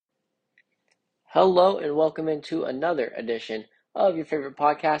Hello and welcome into another edition of your favorite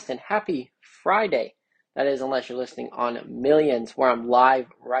podcast, and happy Friday. That is, unless you're listening on Millions, where I'm live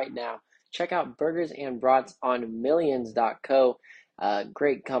right now. Check out Burgers and Brats on millions.co.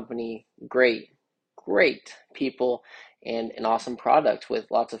 Great company, great people, and an awesome product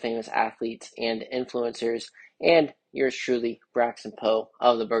with lots of famous athletes and influencers. And yours truly, Braxton Poe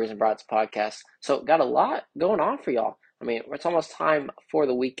of the Burgers and Brats podcast. So, got a lot going on for y'all. I mean, it's almost time for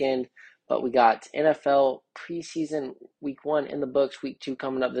the weekend. But we got NFL preseason week 1 in the books, week 2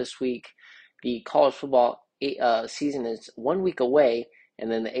 coming up this week. The college football season is 1 week away, and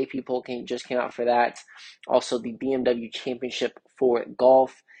then the AP poll just came out for that. Also, the BMW championship for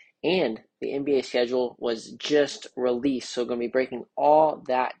golf and the NBA schedule was just released. So, going to be breaking all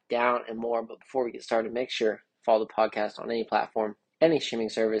that down and more. But before we get started, make sure to follow the podcast on any platform, any streaming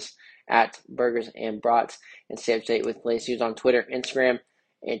service at Burgers and Brats, and stay up to date with latest news on Twitter, Instagram,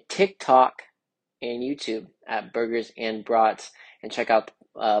 and TikTok and YouTube at Burgers and Brats, and check out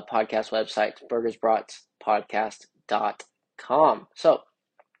the podcast website, burgersbratspodcast.com. So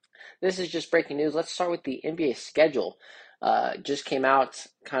this is just breaking news. Let's start with the NBA schedule. Just came out,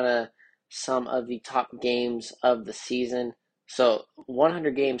 kind of some of the top games of the season. So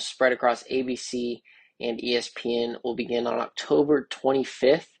 100 games spread across ABC and ESPN will begin on October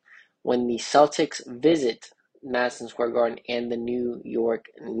 25th when the Celtics visit Madison Square Garden and the New York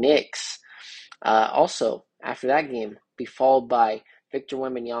Knicks. Also, after that game, be followed by Victor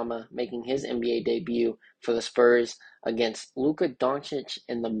Wembanyama making his NBA debut for the Spurs against Luka Doncic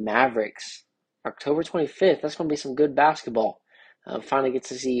and the Mavericks. October 25th, that's going to be some good basketball. Finally get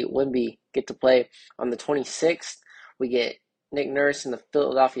to see Wemby get to play. On the 26th, we get Nick Nurse and the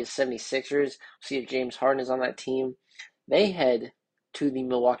Philadelphia 76ers. See if James Harden is on that team. They head to the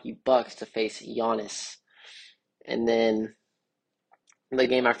Milwaukee Bucks to face Giannis. And then the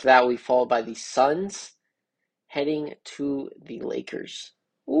game after that will be followed by the Suns heading to the Lakers.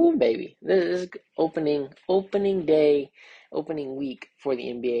 Ooh, baby. This is opening week for the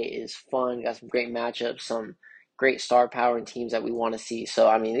NBA is fun. Got some great matchups, some great star power and teams that we want to see. So,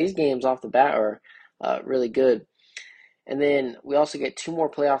 I mean, these games off the bat are really good. And then we also get 2 more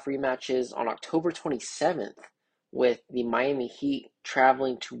playoff rematches on October 27th with the Miami Heat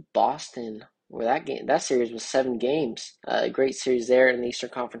traveling to Boston, where that series was 7 games. A great series there in the Eastern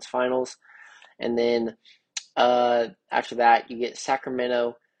Conference Finals. And then after that, you get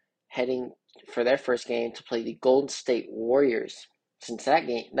Sacramento heading for their first game to play the Golden State Warriors. Since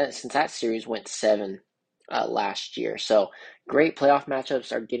that series went 7 last year, so great playoff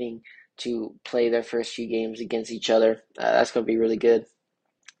matchups are getting to play their first few games against each other. That's going to be really good.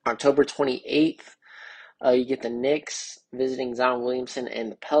 October 28th, you get the Knicks visiting Zion Williamson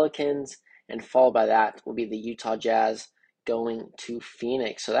and the Pelicans, and followed by that will be the Utah Jazz going to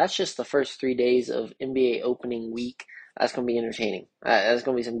Phoenix. So that's just the first 3 days of NBA opening week. That's going to be entertaining. That's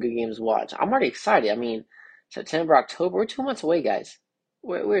going to be some good games to watch. I'm already excited. I mean, September, October, we're 2 months away, guys.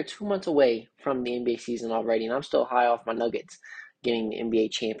 We're 2 months away from the NBA season already, and I'm still high off my Nuggets getting the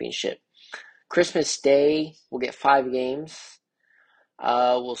NBA championship. Christmas Day, we'll get 5 games.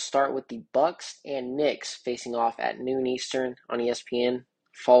 We'll start with the Bucks and Knicks facing off at noon Eastern on ESPN,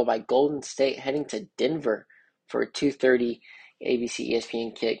 followed by Golden State heading to Denver for a 2:30 ABC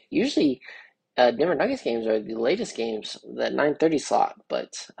ESPN kick. Usually, Denver Nuggets games are the latest games, that 9:30 slot,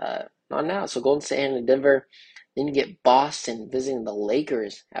 but not now. So Golden State heading to Denver. Then you get Boston visiting the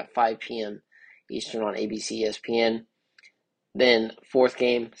Lakers at 5 p.m. Eastern on ABC ESPN. Then 4th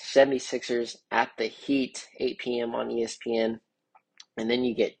game, 76ers at the Heat, 8 p.m. on ESPN. And then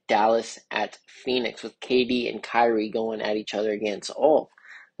you get Dallas at Phoenix with KD and Kyrie going at each other again. So,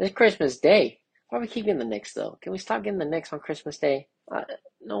 this Christmas Day. Why do we keep getting the Knicks, though? Can we stop getting the Knicks on Christmas Day?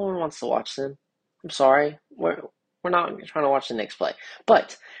 No one wants to watch them. I'm sorry. We're not trying to watch the Knicks play.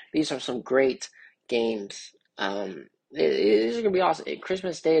 But these are some great games. These are going to be awesome.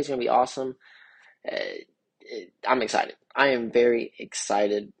 Christmas Day is going to be awesome. I'm excited. I am very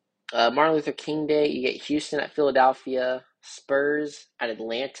excited. Martin Luther King Day, you get Houston at Philadelphia, Spurs at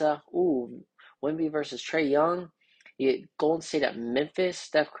Atlanta. Ooh, Wemby versus Trae Young. You get Golden State at Memphis,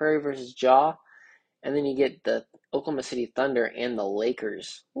 Steph Curry versus Ja. And then you get the Oklahoma City Thunder and the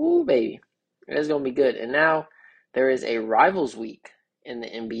Lakers. Ooh, baby. It is going to be good. And now there is a Rivals Week in the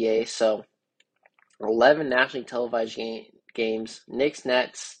NBA. So 11 nationally televised games. Knicks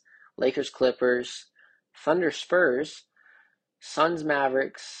Nets, Lakers Clippers, Thunder Spurs, Suns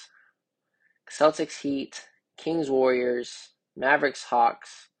Mavericks, Celtics Heat, Kings Warriors, Mavericks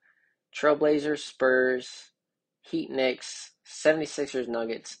Hawks, Trailblazers Spurs, Heat Knicks, 76ers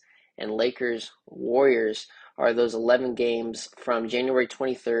Nuggets, and Lakers Warriors. are those 11 games from January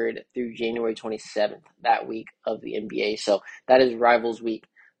 23rd through January 27th, that week of the NBA. So that is Rivals Week.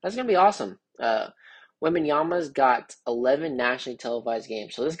 That's going to be awesome. Wembanyama's got 11 nationally televised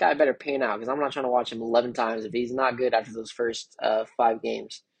games. So this guy better pan out because I'm not trying to watch him 11 times if he's not good after those first 5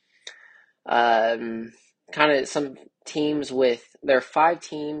 games. Kind of some teams with there are 5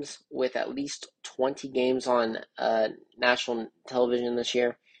 teams with at least 20 games on national television this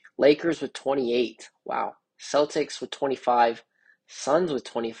year. Lakers with 28. Wow. Celtics with 25. Suns with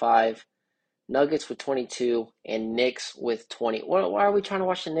 25. Nuggets with 22, and Knicks with 20. Why are we trying to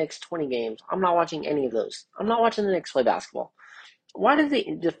watch the Knicks 20 games? I'm not watching any of those. I'm not watching the Knicks play basketball. Why did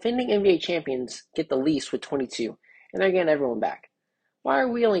the defending NBA champions get the least with 22, and they're getting everyone back? Why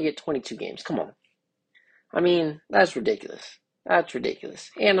are we only get 22 games? Come on. I mean, that's ridiculous. That's ridiculous.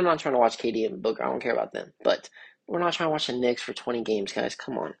 And I'm not trying to watch KD and Booker. I don't care about them. But we're not trying to watch the Knicks for 20 games, guys.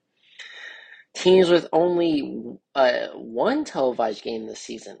 Come on. Teams with only one televised game this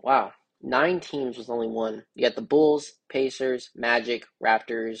season. Wow. 9 teams with only one. You got the Bulls, Pacers, Magic,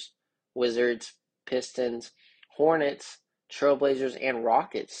 Raptors, Wizards, Pistons, Hornets, Trailblazers, and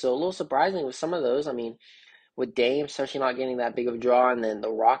Rockets. So a little surprising with some of those. I mean, with Dame especially not getting that big of a draw, and then the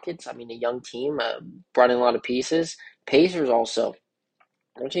Rockets, I mean, a young team, brought in a lot of pieces. Pacers also,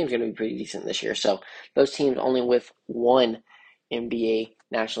 their team's going to be pretty decent this year. So those teams only with one NBA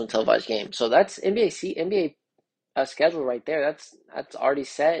nationally televised game. So that's NBA schedule right there. That's already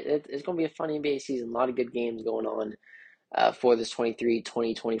set. It's going to be a fun NBA season. A lot of good games going on for this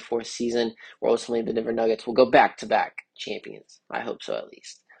 2023-2024 season, where ultimately the Denver Nuggets will go back-to-back champions. I hope so, at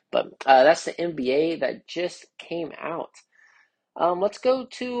least. But that's the NBA that just came out. Let's go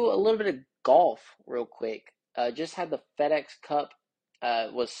to a little bit of golf real quick. Just had the FedEx Cup.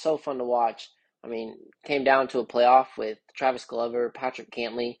 Was so fun to watch. I mean, came down to a playoff with Travis Glover, Patrick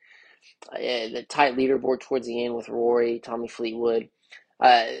Cantlay, the tight leaderboard towards the end with Rory, Tommy Fleetwood.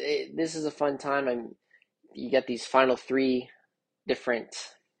 This is a fun time. You get these final 3 different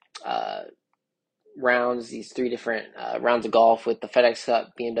uh, rounds, these 3 different rounds of golf with the FedEx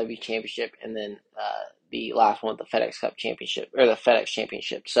Cup, BMW Championship, and then the last one with the FedEx Cup Championship, or the FedEx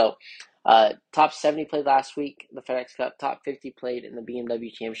Championship. So top 70 played last week, the FedEx Cup. Top 50 played in the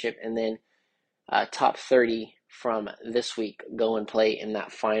BMW Championship, and then top 30 from this week go and play in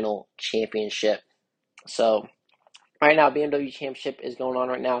that final championship. So right now, BMW Championship is going on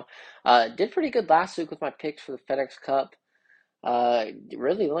right now. Did pretty good last week with my picks for the FedEx Cup.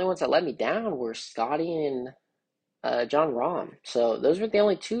 Really, the only ones that let me down were Scotty and John Rahm. So those were the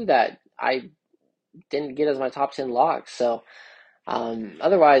only 2 that I didn't get as my top 10 locks. So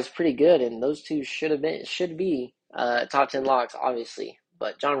otherwise, pretty good. And those 2 should be top 10 locks, obviously.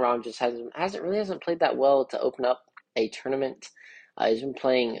 But John Rahm just hasn't played that well to open up a tournament. He's been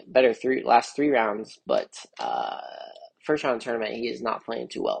playing better last 3 rounds, but first round tournament he is not playing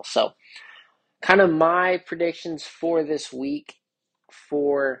too well. So kind of my predictions for this week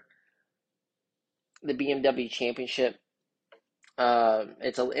for the BMW Championship.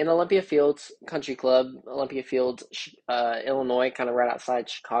 It's in Olympia Fields Country Club, Olympia Fields, Illinois, kind of right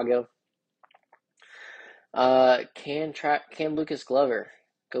outside Chicago. Can Lucas Glover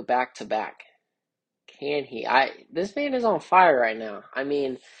go back to back? Can he? This man is on fire right now. I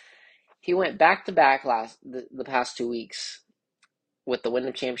mean, he went back to back the past 2 weeks with the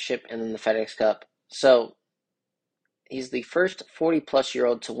Wyndham Championship and then the FedEx Cup. So he's the first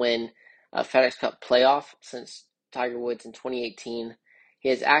 40-plus-year-old to win a FedEx Cup playoff since Tiger Woods in 2018. He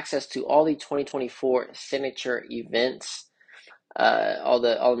has access to all the 2024 signature events, all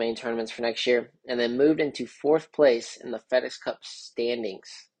the main tournaments for next year, and then moved into 4th place in the FedEx Cup standings.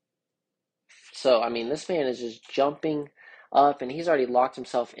 So, I mean, this man is just jumping up, and he's already locked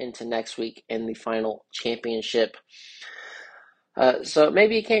himself into next week in the final championship. So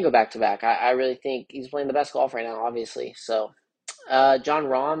maybe he can go back to back. I really think he's playing the best golf right now, obviously. So John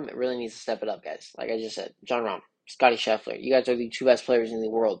Rahm really needs to step it up, guys. Like I just said, John Rahm, Scotty Scheffler, you guys are the 2 best players in the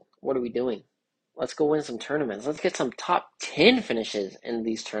world. What are we doing? Let's go win some tournaments. Let's get some top 10 finishes in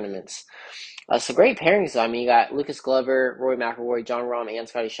these tournaments. So great pairings, though. I mean, you got Lucas Glover, Rory McIlroy, John Rahm, and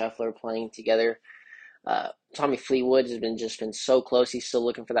Scotty Scheffler playing together. Tommy Fleetwood has been so close. He's still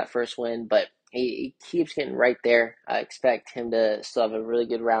looking for that first win, but he keeps getting right there. I expect him to still have a really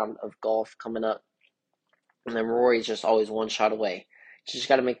good round of golf coming up. And then Rory's just always one shot away. Just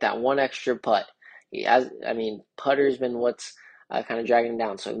got to make that one extra putt. Putter's been what's kind of dragging him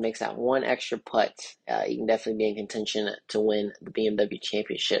down. So if he makes that one extra putt, he can definitely be in contention to win the BMW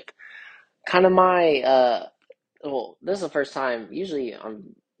Championship. Kind of this is the first time. Usually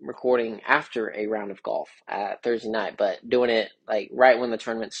I'm recording after a round of golf Thursday night, but doing it like right when the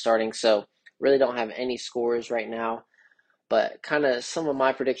tournament's starting. So Really don't have any scores right now. But kind of some of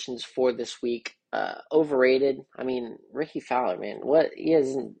my predictions for this week. Overrated. I mean, Ricky Fowler, man, what he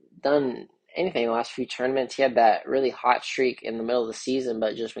hasn't done anything in the last few tournaments. He had that really hot streak in the middle of the season,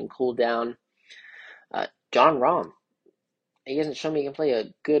 but just been cooled down. John Rahm, he hasn't shown me he can play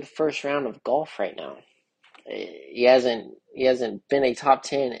a good first round of golf right now. He hasn't been a top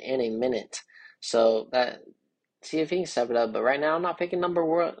 10 in a minute. So that see if he can step it up. But right now, I'm not picking number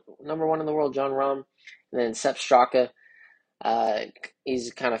one in the world, John Rahm, and then Sepp Straka. Uh,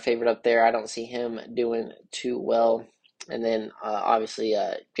 he's kind of favored up there. I don't see him doing too well. And then obviously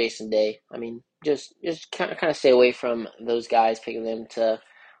Jason Day. I mean, just kind of stay away from those guys, picking them to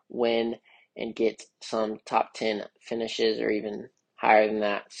win and get some top 10 finishes or even higher than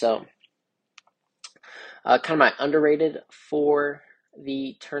that. So kind of my underrated for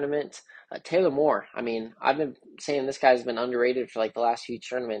the tournament, Taylor Moore. I mean, I've been saying this guy's been underrated for like the last few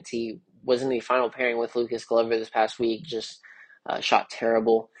tournaments. He was in the final pairing with Lucas Glover this past week, just shot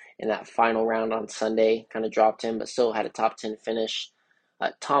terrible in that final round on Sunday. Kind of dropped him, but still had a top 10 finish.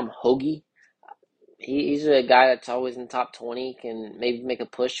 Tom Hoagie. He's a guy that's always in the top 20, can maybe make a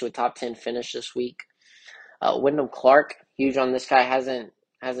push to a top 10 finish this week. Wyndham Clark, huge on this guy, hasn't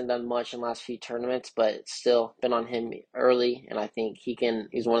done much in the last few tournaments, but still been on him early, and I think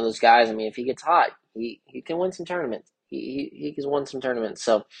he's one of those guys. I mean, if he gets hot, he can win some tournaments. He can win some tournaments.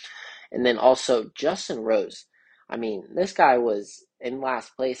 So, and then also Justin Rose. I mean, this guy was in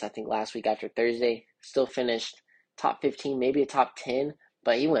last place, I think, last week after Thursday. Still finished top 15, maybe a top 10,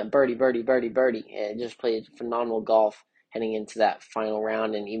 but he went birdie, birdie, birdie, birdie, and just played phenomenal golf heading into that final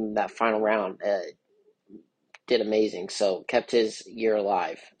round, and even that final round did amazing. So kept his year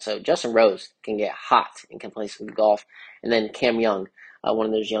alive. So Justin Rose can get hot and can play some golf, and then Cam Young, one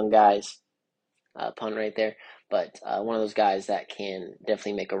of those young guys, pun right there, but one of those guys that can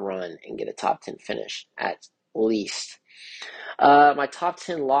definitely make a run and get a top 10 finish at least. My top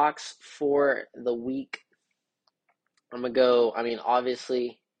 10 locks for the week. I'm gonna go. I mean,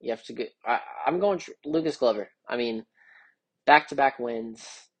 obviously you have to go. I'm going Lucas Glover. I mean, back-to-back wins.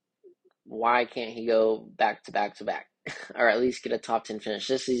 Why can't he go back to back to back, or at least get a top 10 finish?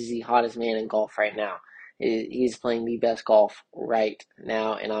 This is the hottest man in golf right now. He's playing the best golf right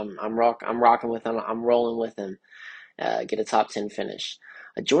now, and I'm rocking with him. I'm rolling with him. Get a top 10 finish.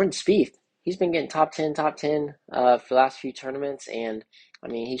 Jordan Spieth, he's been getting top 10 for the last few tournaments, and I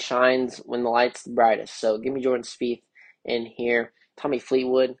mean he shines when the light's the brightest. So give me Jordan Spieth in here. Tommy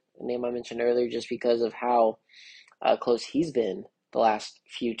Fleetwood, the name I mentioned earlier, just because of how close he's been the last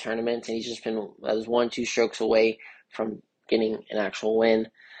few tournaments, and he's just been as 1-2 strokes away from getting an actual win.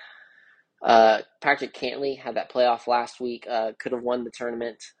 Patrick Cantley had that playoff last week. Could have won the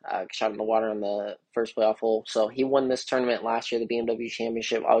tournament. Shot in the water on the first playoff hole. So he won this tournament last year, the BMW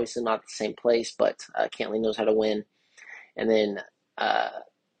Championship. Obviously not the same place, but Cantley knows how to win. And then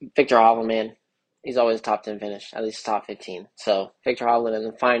Victor Hovland, man, he's always a top 10 finish, at least top 15. So Victor Hovland, and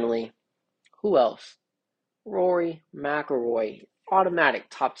then finally, who else? Rory McIlroy, automatic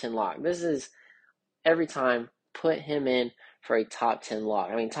top 10 lock. This is every time, put him in for a top 10 lock.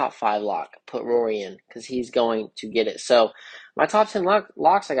 I mean, top 5 lock. Put Rory in because he's going to get it. So, my top 10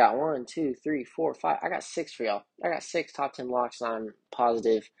 locks, I got 1, 2, 3, 4, 5. I got 6 for y'all. I got 6 top 10 locks, and I'm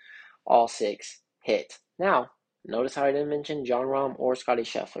positive all 6 hit. Now, notice how I didn't mention John Rahm or Scotty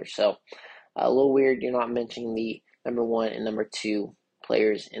Scheffler. So, a little weird you're not mentioning the number 1 and number 2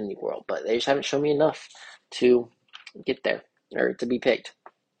 players in the world, but they just haven't shown me enough to get there or to be picked.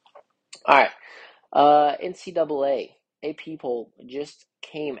 All right. NCAA AP poll just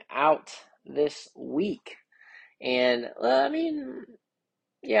came out this week, and I mean,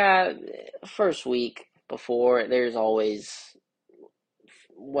 yeah, first week before there's always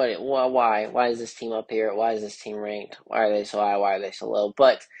why is this team up here? Why is this team ranked? Why are they so high? Why are they so low?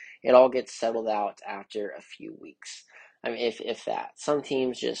 But it all gets settled out after a few weeks. I mean, if that. Some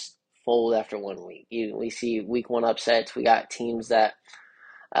teams just fold after 1 week. We see week 1 upsets. We got teams that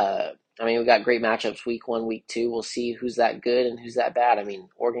we got great matchups week 1, week 2. We'll see who's that good and who's that bad. I mean,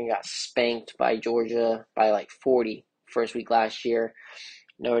 Oregon got spanked by Georgia by like 40 first week last year.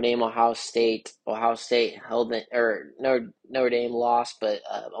 Notre Dame, Ohio State. Ohio State held it, or Notre Dame lost, but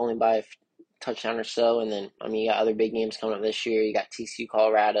only by a touchdown or so. And then, I mean, you got other big games coming up this year. You got TCU,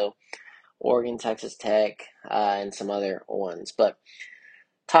 Colorado, Oregon, Texas Tech, and some other ones. But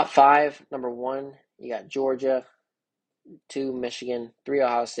top 5, number 1, you got Georgia, 2, Michigan, 3,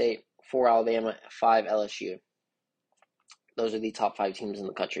 Ohio State, 4, Alabama, 5, LSU. Those are the top 5 teams in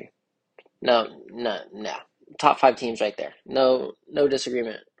the country. No. Top 5 teams right there. No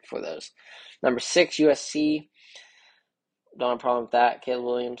disagreement for those. Number 6, USC. Don't have a problem with that. Caleb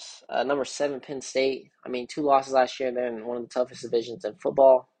Williams. Number 7, Penn State. I mean, 2 losses last year. They're in one of the toughest divisions in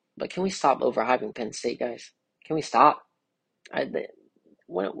football. But can we stop overhyping Penn State, guys? Can we stop?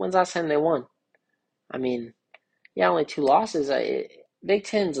 When's the last time they won? I mean, yeah, only 2 losses. Big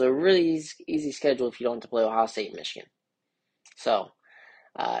Ten's a really easy schedule if you don't have to play Ohio State and Michigan. So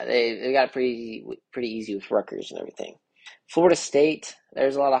they got it pretty easy with Rutgers and everything. Florida State,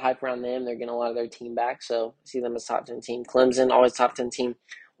 there's a lot of hype around them. They're getting a lot of their team back, so I see them as top 10 team. Clemson, always top 10 team.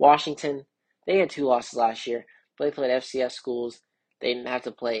 Washington, they had 2 losses last year, but they played FCS schools. They didn't have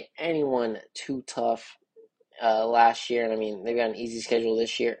to play anyone too tough last year, and I mean they've got an easy schedule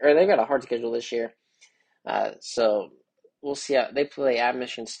this year, or they've got a hard schedule this year. So we'll see how they play at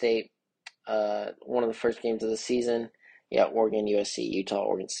Michigan State. One of the first games of the season. Yeah, Oregon, USC, Utah,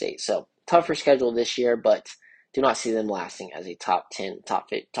 Oregon State. So tougher schedule this year, but do not see them lasting as a top 10, top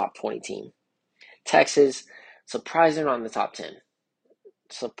 20 team. Texas, surprised they're not in the top 10.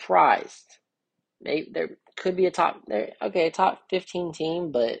 Surprised. Maybe there could be a top 15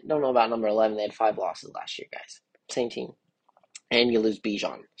 team, but don't know about number 11. They had 5 losses last year, guys. Same team. And you lose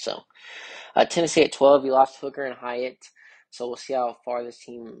Bijan. So Tennessee at 12, you lost Hooker and Hyatt. So we'll see how far this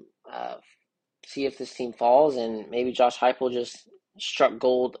team see if this team falls, and maybe Josh Heupel just struck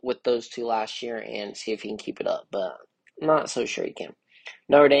gold with those 2 last year and see if he can keep it up. But I'm not so sure he can.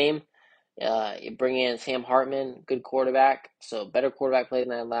 Notre Dame, you bring in Sam Hartman, good quarterback, so better quarterback play than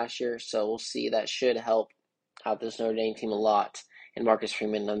that last year. So we'll see. That should help out this Notre Dame team a lot. And Marcus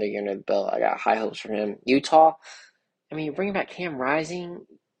Freeman, another year under the belt. I got high hopes for him. Utah, I mean, you bring back Cam Rising,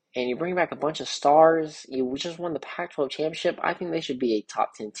 and you bring back a bunch of stars. You just won the Pac-12 championship. I think they should be a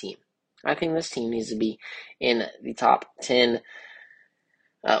top 10 team. I think this team needs to be in the top 10.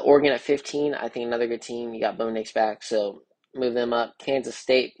 Oregon at 15, I think another good team. You got Bo Nix back, so move them up. Kansas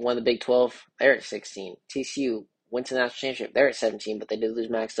State won the Big 12. They're at 16. TCU went to the national championship. They're at 17, but they did lose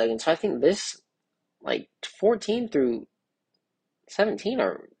Max Duggan. So I think this, 14 through 17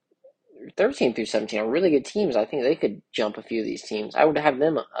 or 13 through 17 are really good teams. I think they could jump a few of these teams. I would have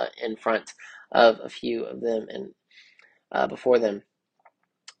them in front of a few of them and before them.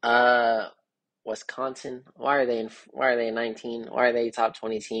 Wisconsin, why are they in 19? Why are they a top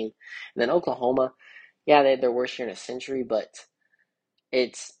 20 team? And then Oklahoma, yeah, they had their worst year in a century, but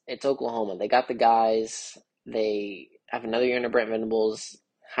it's Oklahoma. They got the guys. They have another year under Brent Venables.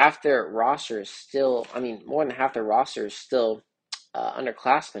 Half their roster is still, I mean, more than half their roster is still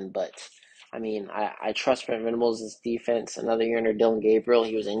underclassmen, but I mean, I trust Brent Venables' defense. Another year under Dylan Gabriel.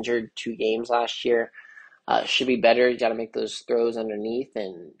 He was injured 2 games last year. Should be better. He's got to make those throws underneath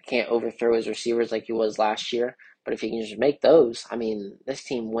and can't overthrow his receivers like he was last year. But if he can just make those, I mean, this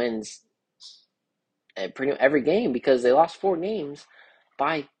team wins pretty every game because they lost 4 games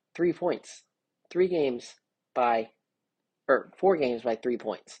by 3 points. 3 games by, or 4 games by 3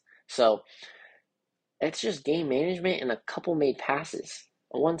 points. So it's just game management and a couple made passes.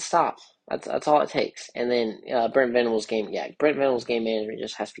 One stop. That's all it takes. And then Brent Venables' game management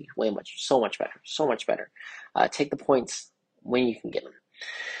just has to be so much better. Take the points when you can get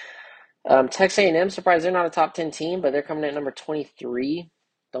them. Texas A&M, surprised they're not a top 10 team, but they're coming in at number 23.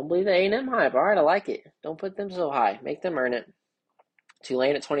 Don't believe the A&M hype. All right, I like it. Don't put them so high. Make them earn it.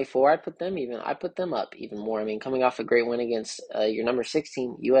 Tulane at 24, I put them up even more. I mean, coming off a great win against your number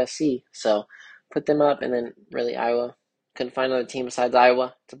 16 USC, so put them up. And then really Iowa, couldn't find another team besides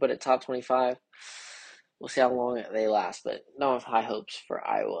Iowa to put it top 25. We'll see how long they last, but don't have high hopes for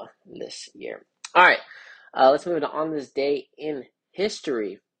Iowa this year. All right, let's move on this day in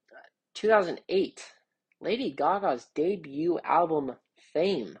history. 2008, Lady Gaga's debut album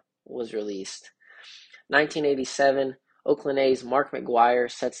Fame was released. 1987, Oakland A's Mark McGwire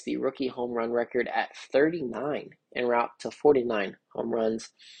sets the rookie home run record at 39 en route to 49 home runs.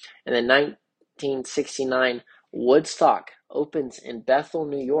 And then 1969, Woodstock opens in Bethel,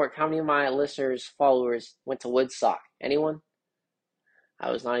 New York. How many of my listeners, followers went to Woodstock? Anyone?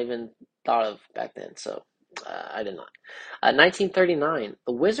 I was not even thought of back then, so I did not. 1939,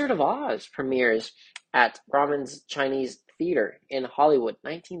 The Wizard of Oz premieres at Grauman's Chinese Theater in Hollywood.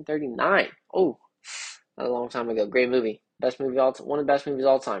 1939. Oh, a long time ago. Great movie. Best movie all time. One of the best movies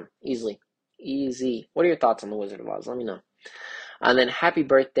all time. Easily. Easy. What are your thoughts on The Wizard of Oz? Let me know. And then Happy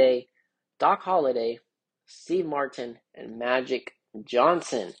Birthday, Doc Holliday, Steve Martin, and Magic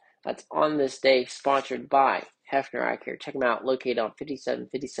Johnson. That's on this day, sponsored by Hefner Eye Care. Check them out, located on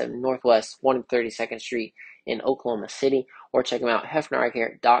 5757 Northwest 132nd Street in Oklahoma City, or check them out,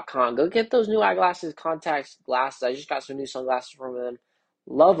 hefnereyecare.com. Go get those new eyeglasses, contacts, glasses. I just got some new sunglasses from them.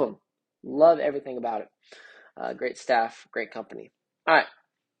 Love them. Love everything about it. Great staff, great company. All right.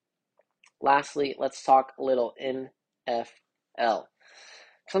 Lastly, let's talk a little NFL. L.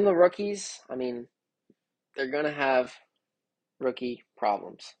 Some of the rookies, I mean, they're going to have rookie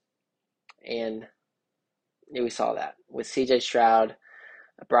problems. And we saw that with CJ Stroud,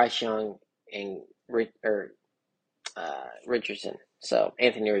 Bryce Young, and Richardson. So,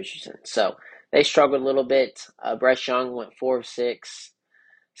 Anthony Richardson. So, they struggled a little bit. Bryce Young went 4 of 6.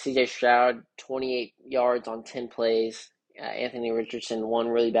 CJ Stroud, 28 yards on 10 plays. Anthony Richardson, one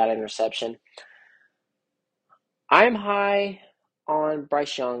really bad interception. I'm high on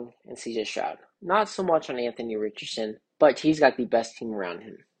Bryce Young and CJ Stroud. Not so much on Anthony Richardson, but he's got the best team around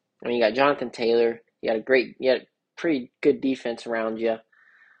him. I mean, you got Jonathan Taylor. You got a pretty good defense around you.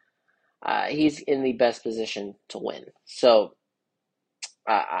 He's in the best position to win. So,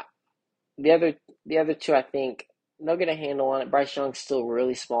 uh, the other two, I think they'll get a handle on it. Bryce Young's still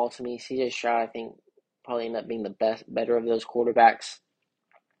really small to me. CJ Stroud, I think, probably end up being the better of those quarterbacks.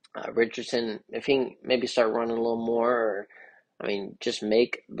 Richardson, if he can maybe start running a little more, or I mean, just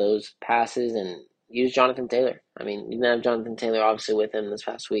make those passes and use Jonathan Taylor. I mean, you didn't have Jonathan Taylor obviously with him this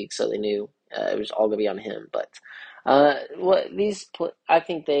past week, so they knew it was all gonna be on him. But I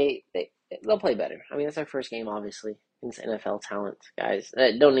think they'll play better. I mean, it's their first game, obviously. It's NFL talent, guys.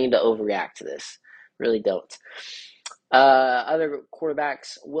 Don't need to overreact to this. Really don't. Other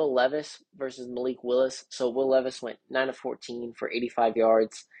quarterbacks, Will Levis versus Malik Willis. So Will Levis went 9 of 14 for 85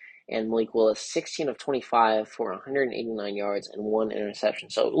 yards, and Malik Willis 16 of 25 for 189 yards and one interception.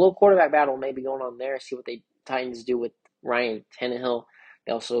 So a little quarterback battle maybe going on there. See what the Titans do with Ryan Tannehill.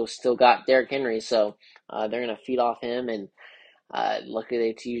 They also still got Derrick Henry, so they're going to feed off him, and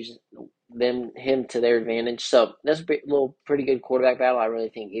luckily they use him to their advantage. So that's a little pretty good quarterback battle. I really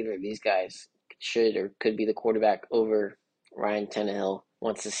think either of these guys should or could be the quarterback over Ryan Tannehill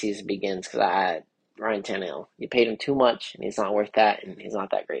once the season begins, because Ryan Tannehill, you paid him too much and he's not worth that, and he's not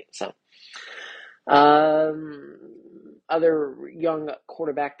that great. So other young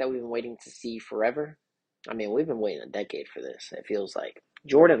quarterback that we've been waiting to see forever. I mean, we've been waiting a decade for this, it feels like.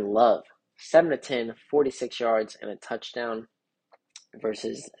 Jordan Love, 7 to 10, 46 yards and a touchdown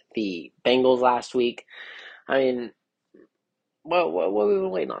versus the Bengals last week. I mean, what have we been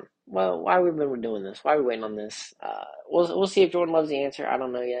waiting on? Well, why have we been doing this? Why are we waiting on this? We'll see if Jordan loves the answer. I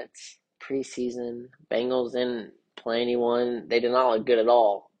don't know yet. Preseason, Bengals didn't play anyone. They did not look good at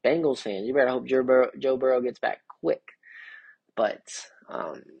all. Bengals fans, you better hope Joe Burrow gets back quick. But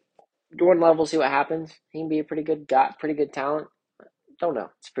Jordan Love, we'll see what happens. He can be a pretty good guy, pretty good talent. Don't know.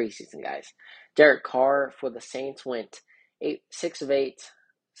 It's preseason, guys. Derek Carr for the Saints went 6 of 8,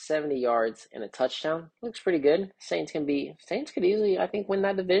 70 yards and a touchdown. Looks pretty good. Saints could easily, I think, win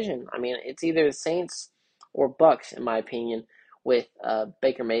that division. I mean, it's either the Saints or Bucks, in my opinion, with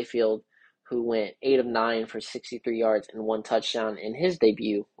Baker Mayfield, who went 8 of 9 for 63 yards and one touchdown in his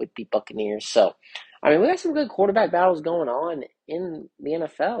debut with the Buccaneers. So, I mean, we got some good quarterback battles going on in the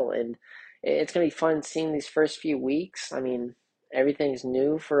NFL, and it's going to be fun seeing these first few weeks. I mean, everything's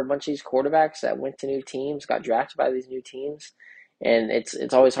new for a bunch of these quarterbacks that went to new teams, got drafted by these new teams, and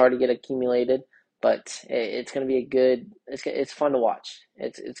it's always hard to get accumulated. But it's going to be it's fun to watch.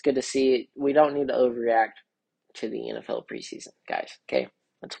 It's good to see. We don't need to overreact to the NFL preseason, guys. Okay,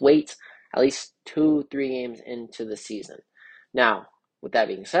 let's wait at least 2-3 games into the season. Now, with that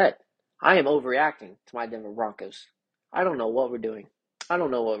being said, I am overreacting to my Denver Broncos. I don't know what we're doing. I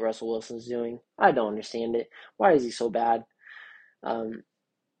don't know what Russell Wilson's doing. I don't understand it. Why is he so bad?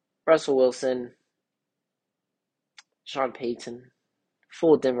 Russell Wilson, Sean Payton,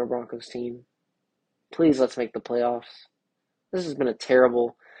 full Denver Broncos team. Please, let's make the playoffs. This has been a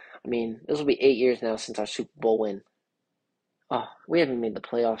terrible. I mean, this will be 8 years now since our Super Bowl win. Oh, we haven't made the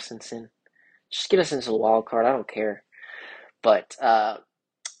playoffs since then. Just get us into the wild card. I don't care. But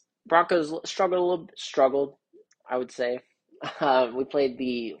Broncos struggled, I would say. We played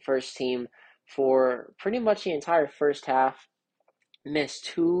the first team for pretty much the entire first half. Missed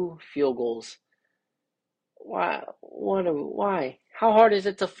 2 field goals. Why? Why? How hard is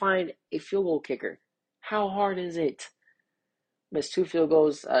it to find a field goal kicker? How hard is it? Missed 2 field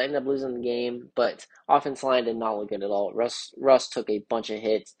goals, ended up losing the game, but offense line did not look good at all. Russ took a bunch of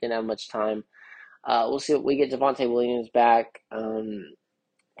hits, didn't have much time. We'll see what we get. Javonte Williams back.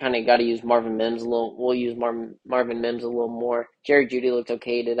 Kind of got to use Marvin Mims a little. We'll use Marvin Mims a little more. Jerry Jeudy looked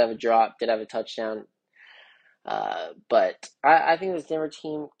okay. Did have a drop. Did have a touchdown. But I think this Denver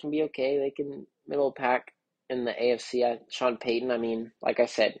team can be okay. They can middle pack in the AFC. Sean Payton, I mean, like I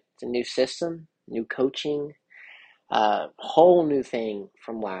said, it's a new system, new coaching, whole new thing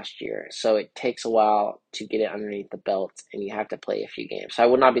from last year. So it takes a while to get it underneath the belt, and you have to play a few games. So I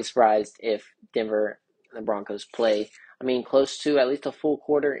would not be surprised if Denver and the Broncos play, I mean, close to at least a full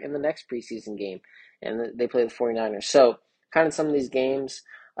quarter in the next preseason game, and they play the 49ers. So kind of some of these games.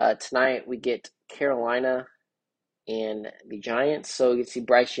 Tonight we get Carolina and the Giants, so you can see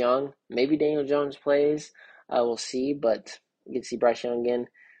Bryce Young. Maybe Daniel Jones plays. We'll see, but you can see Bryce Young again.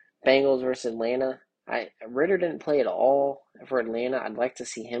 Bengals versus Atlanta. Ritter didn't play at all for Atlanta. I'd like to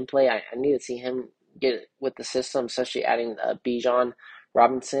see him play. I need to see him get with the system, especially adding Bijan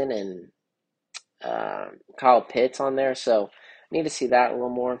Robinson and Kyle Pitts on there. So I need to see that a little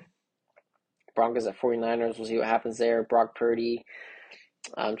more. Broncos at 49ers. We'll see what happens there. Brock Purdy,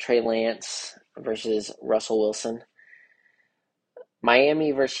 Trey Lance versus Russell Wilson.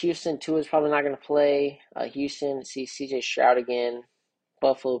 Miami versus Houston. Tua is probably not going to play. Houston, see CJ Stroud again.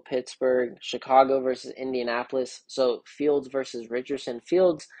 Buffalo, Pittsburgh, Chicago versus Indianapolis. So Fields versus Richardson.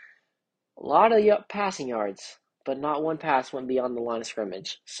 Fields, a lot of passing yards, but not one pass went beyond the line of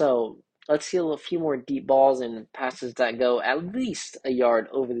scrimmage. So let's see a few more deep balls and passes that go at least a yard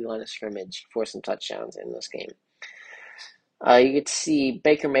over the line of scrimmage for some touchdowns in this game. You get to see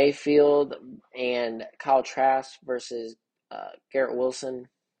Baker Mayfield and Kyle Trask versus Garrett Wilson.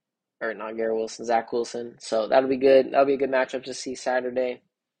 Or not Garrett Wilson, Zach Wilson. So that'll be good. That'll be a good matchup to see Saturday.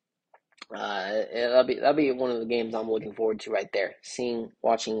 That'll be one of the games I'm looking forward to right there.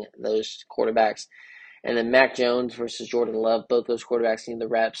 Watching those quarterbacks. And then Mac Jones versus Jordan Love. Both those quarterbacks need the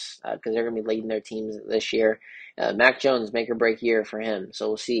reps because they're going to be leading their teams this year. Mac Jones, make or break year for him. So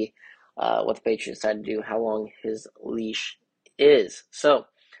we'll see what the Patriots decide to do, how long his leash is. So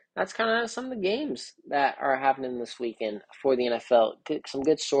that's kind of some of the games that are happening this weekend for the NFL. Some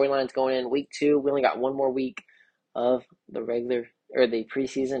good storylines going in. Week 2, we only got one more week of the the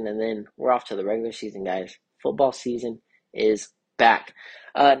preseason, and then we're off to the regular season, guys. Football season is back.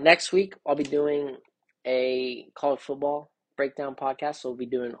 Next week, I'll be doing a college football breakdown podcast, so we'll be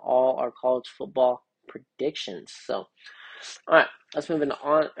doing all our college football predictions. So, all right, let's move into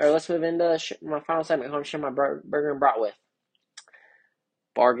my final segment. Who I'm sharing my burger and brat with.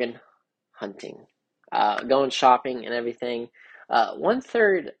 Bargain hunting, going shopping and everything.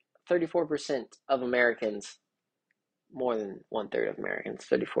 1/3, 34% of Americans. More than 1/3 of Americans,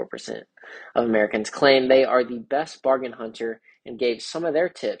 34% of Americans claim they are the best bargain hunter and gave some of their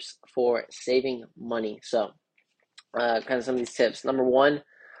tips for saving money. So, kind of some of these tips. Number 1,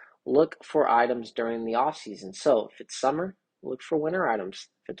 look for items during the off season. So, if it's summer, look for winter items.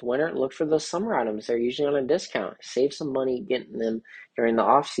 If it's winter, look for those summer items. They're usually on a discount. Save some money getting them during the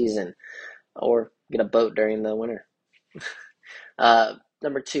off season, or get a boat during the winter.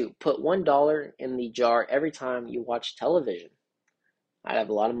 Number 2, put $1 in the jar every time you watch television. I'd have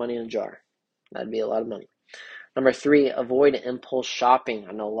a lot of money in a jar. That'd be a lot of money. Number 3, avoid impulse shopping.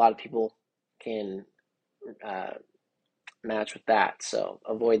 I know a lot of people can match with that, so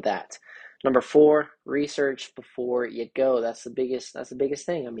avoid that. Number 4, research before you go. That's the biggest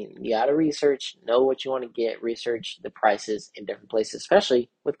thing. I mean, you gotta research, know what you want to get, research the prices in different places,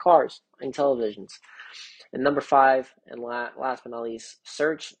 especially with cars and televisions. And number 5, and last but not least,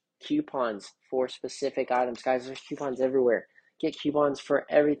 search coupons for specific items. Guys, there's coupons everywhere. Get coupons for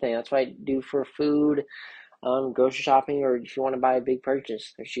everything. That's what I do for food, grocery shopping, or if you want to buy a big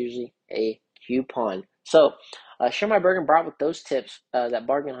purchase, there's usually a coupon. So, share my burger and brat with those tips that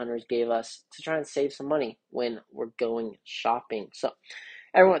bargain hunters gave us to try and save some money when we're going shopping. So,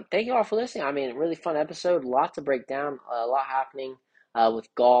 everyone, thank you all for listening. I mean, really fun episode. A lot to break down. A lot happening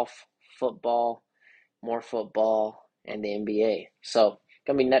with golf, football, more football, and the NBA. So,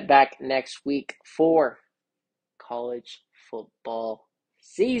 gonna be back next week for college football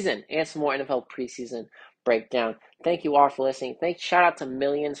season and some more NFL preseason breakdown. Thank you all for listening. Shout out to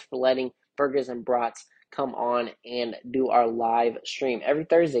Millions for letting Burgers and Brats come on and do our live stream every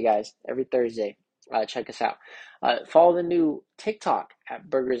Thursday, guys. Every Thursday. Check us out. Follow the new TikTok at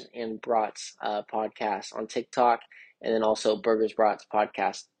Burgers and Brats podcast on TikTok, and then also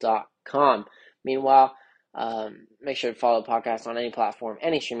burgersbratspodcast.com. Meanwhile, make sure to follow the podcast on any platform,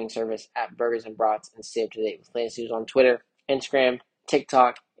 any streaming service at Burgers and Brats, and stay up to date with latest news on Twitter, Instagram,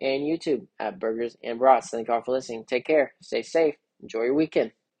 TikTok, and YouTube at Burgers and Brats. Thank you all for listening. Take care. Stay safe. Enjoy your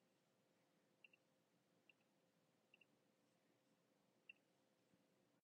weekend.